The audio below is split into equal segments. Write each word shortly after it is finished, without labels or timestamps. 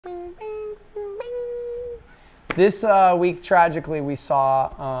This week, tragically, we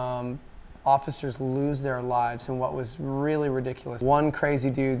saw officers lose their lives in what was really ridiculous. One crazy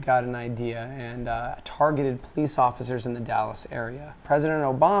dude got an idea and targeted police officers in the Dallas area. President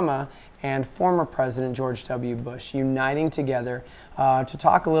Obama and former President George W. Bush uniting together to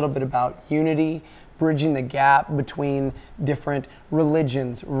talk a little bit about unity, bridging the gap between different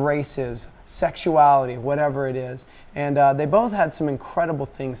religions, races, sexuality, whatever it is. And they both had some incredible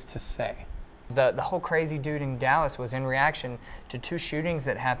things to say. The whole crazy dude in Dallas was in reaction to 2 shootings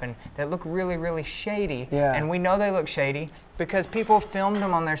that happened that look really, really shady. Yeah. And we know they look shady because people filmed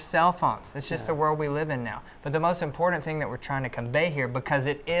them on their cell phones. It's just the world we live in now. But the most important thing that we're trying to convey here, because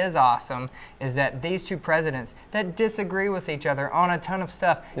it is awesome, is that these 2 presidents that disagree with each other on a ton of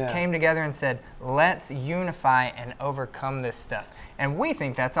stuff came together and said, let's unify and overcome this stuff. And we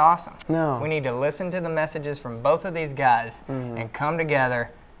think that's awesome. No. We need to listen to the messages from both of these guys and come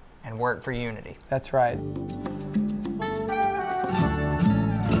together and work for unity. That's right.